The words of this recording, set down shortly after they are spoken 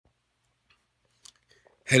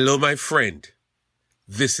Hello, my friend.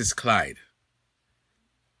 This is Clyde.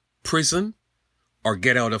 Prison or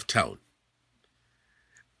get out of town?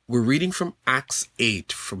 We're reading from Acts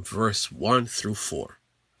 8 from verse 1 through 4.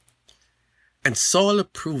 And Saul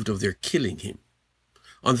approved of their killing him.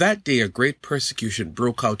 On that day a great persecution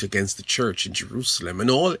broke out against the church in Jerusalem, and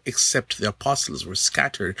all except the apostles were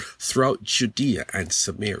scattered throughout Judea and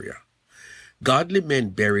Samaria. Godly men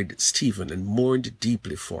buried Stephen and mourned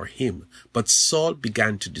deeply for him, but Saul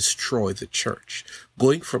began to destroy the church.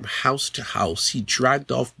 Going from house to house, he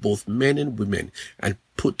dragged off both men and women and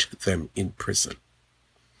put them in prison.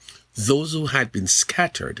 Those who had been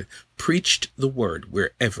scattered preached the word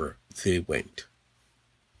wherever they went.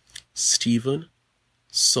 Stephen,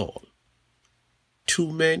 Saul.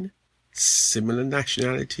 Two men, similar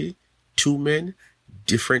nationality. Two men,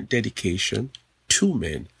 different dedication. Two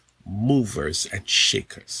men, movers and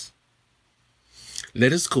shakers.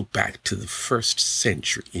 Let us go back to the 1st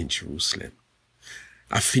century in Jerusalem.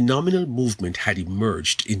 A phenomenal movement had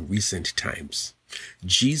emerged in recent times.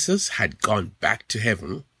 Jesus had gone back to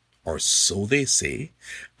heaven, or so they say,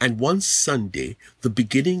 and one Sunday, the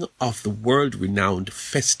beginning of the world-renowned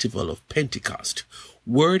festival of Pentecost,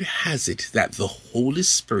 word has it that the Holy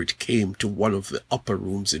Spirit came to one of the upper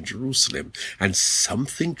rooms in Jerusalem, and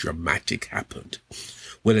something dramatic happened.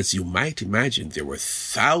 Well, as you might imagine, there were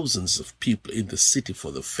thousands of people in the city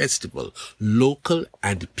for the festival, local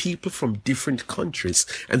and people from different countries,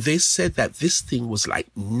 and they said that this thing was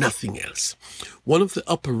like nothing else. One of the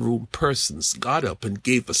upper room persons got up and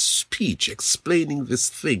gave a speech explaining this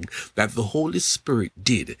thing that the Holy Spirit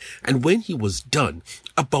did, and when he was done,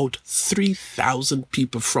 about 3,000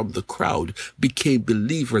 people from the crowd became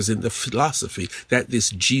believers in the philosophy that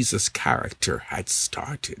this Jesus character had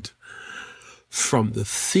started. From that,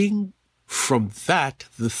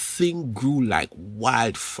 the thing grew like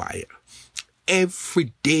wildfire.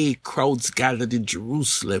 Every day, crowds gathered in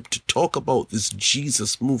Jerusalem to talk about this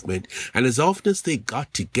Jesus movement, and as often as they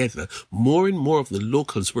got together, more and more of the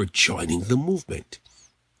locals were joining the movement.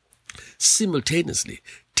 Simultaneously,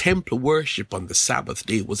 temple worship on the Sabbath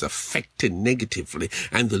day was affected negatively,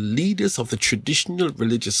 and the leaders of the traditional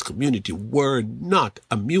religious community were not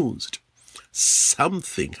amused.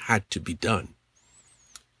 Something had to be done.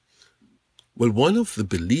 Well, one of the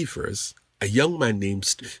believers, a young man named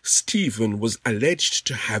Stephen, was alleged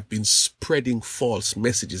to have been spreading false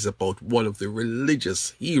messages about one of the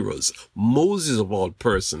religious heroes, Moses of all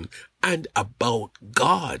persons, and about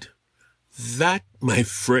God. That, my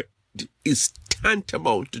friend, is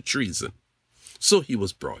tantamount to treason. So he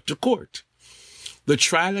was brought to court. The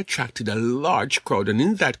trial attracted a large crowd, and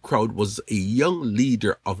in that crowd was a young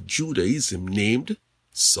leader of Judaism named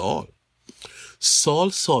Saul. Saul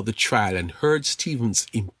saw the trial and heard Stephen's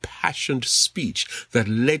impassioned speech that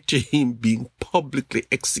led to him being publicly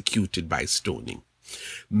executed by stoning.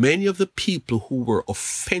 Many of the people who were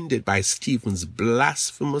offended by Stephen's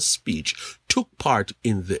blasphemous speech took part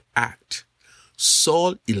in the act.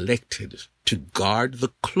 Saul elected to guard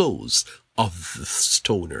the clothes of the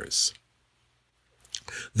stoners.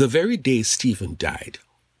 The very day Stephen died,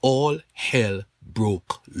 all hell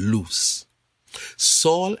broke loose.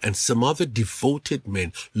 Saul and some other devoted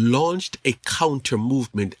men launched a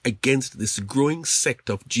counter-movement against this growing sect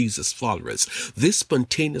of Jesus followers. This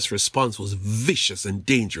spontaneous response was vicious and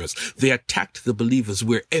dangerous. They attacked the believers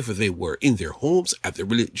wherever they were, in their homes, at the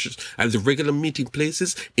regular meeting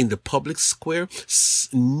places, in the public square.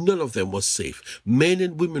 None of them was safe. Men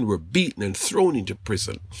and women were beaten and thrown into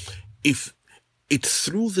prison. It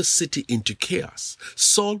threw the city into chaos.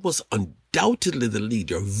 Saul was undoubtedly the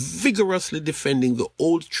leader, vigorously defending the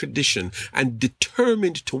old tradition and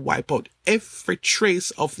determined to wipe out every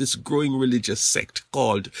trace of this growing religious sect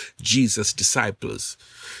called Jesus' disciples.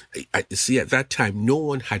 See, at that time, no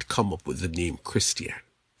one had come up with the name Christian.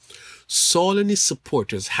 Saul and his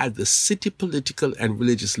supporters had the city political and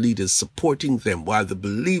religious leaders supporting them while the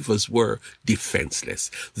believers were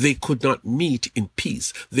defenseless. They could not meet in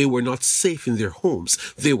peace. They were not safe in their homes.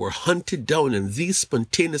 They were hunted down, and these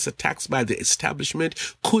spontaneous attacks by the establishment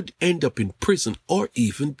could end up in prison or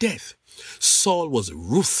even death. Saul was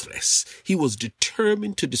ruthless. He was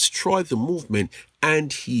determined to destroy the movement,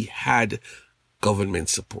 and he had government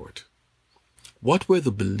support. What were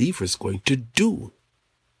the believers going to do?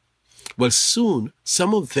 Well, soon,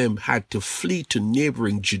 some of them had to flee to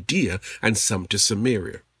neighboring Judea and some to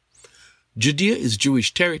Samaria. Judea is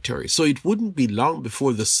Jewish territory, so it wouldn't be long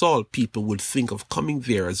before the Saul people would think of coming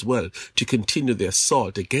there as well to continue their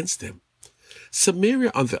assault against them.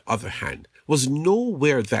 Samaria, on the other hand, was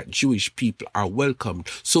nowhere that Jewish people are welcomed,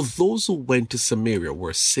 so those who went to Samaria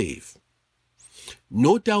were safe.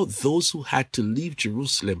 No doubt those who had to leave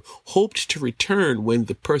Jerusalem hoped to return when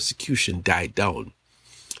the persecution died down.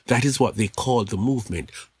 That is what they called the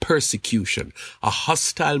movement, persecution, a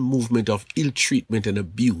hostile movement of ill treatment and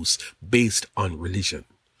abuse based on religion.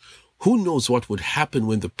 Who knows what would happen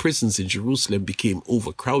when the prisons in Jerusalem became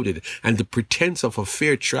overcrowded and the pretense of a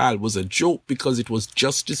fair trial was a joke because it was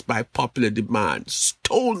justice by popular demand.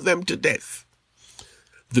 Stone them to death.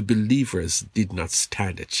 The believers did not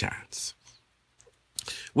stand a chance.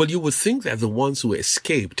 Well, you would think that the ones who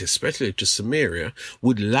escaped, especially to Samaria,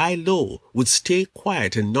 would lie low, would stay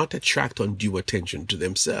quiet and not attract undue attention to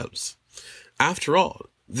themselves. After all,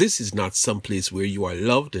 this is not some place where you are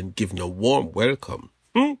loved and given a warm welcome.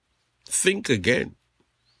 Think again.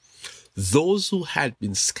 Those who had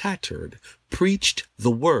been scattered preached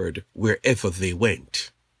the word wherever they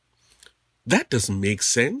went. That doesn't make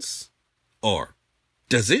sense. Or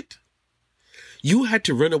does it? You had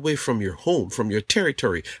to run away from your home, from your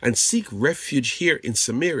territory, and seek refuge here in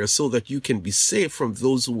Samaria so that you can be safe from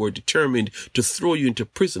those who were determined to throw you into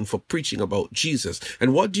prison for preaching about Jesus.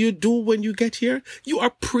 And what do you do when you get here? You are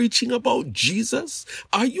preaching about Jesus?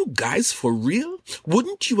 Are you guys for real?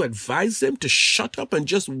 Wouldn't you advise them to shut up and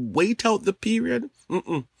just wait out the period?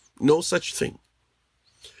 No such thing.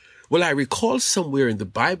 Well, I recall somewhere in the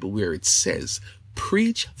Bible where it says,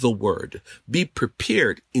 preach the word. Be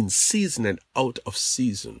prepared in season and out of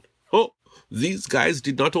season. Oh, these guys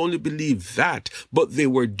did not only believe that, but they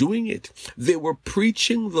were doing it. They were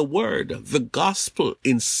preaching the word, the gospel,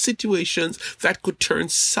 in situations that could turn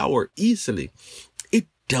sour easily. It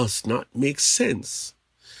does not make sense.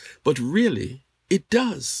 But really, it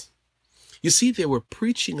does. You see, they were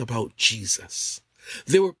preaching about Jesus.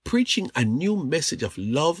 They were preaching a new message of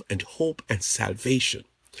love and hope and salvation.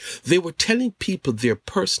 They were telling people their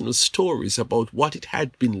personal stories about what it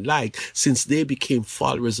had been like since they became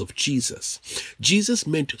followers of Jesus. Jesus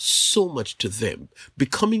meant so much to them.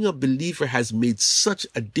 Becoming a believer has made such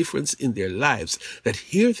a difference in their lives that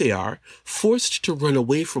here they are, forced to run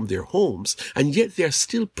away from their homes, and yet they're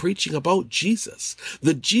still preaching about Jesus.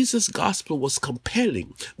 The Jesus gospel was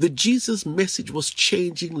compelling. The Jesus message was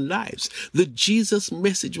changing lives. The Jesus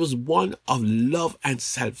message was one of love and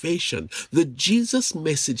salvation. The Jesus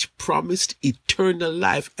message promised eternal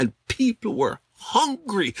life, and people were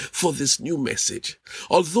hungry for this new message.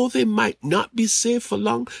 Although they might not be saved for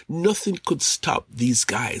long, nothing could stop these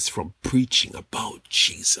guys from preaching about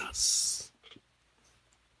Jesus.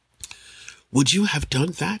 Would you have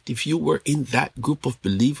done that if you were in that group of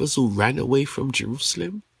believers who ran away from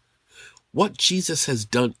Jerusalem? What Jesus has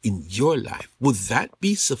done in your life, would that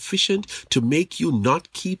be sufficient to make you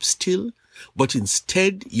not keep still? But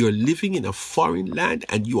instead, you're living in a foreign land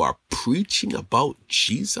and you are preaching about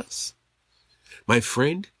Jesus? My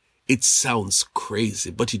friend, it sounds crazy,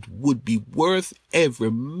 but it would be worth every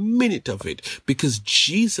minute of it because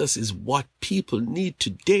Jesus is what people need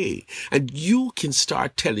today. And you can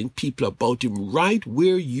start telling people about him right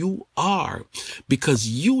where you are because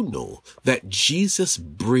you know that Jesus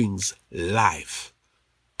brings life,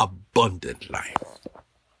 abundant life.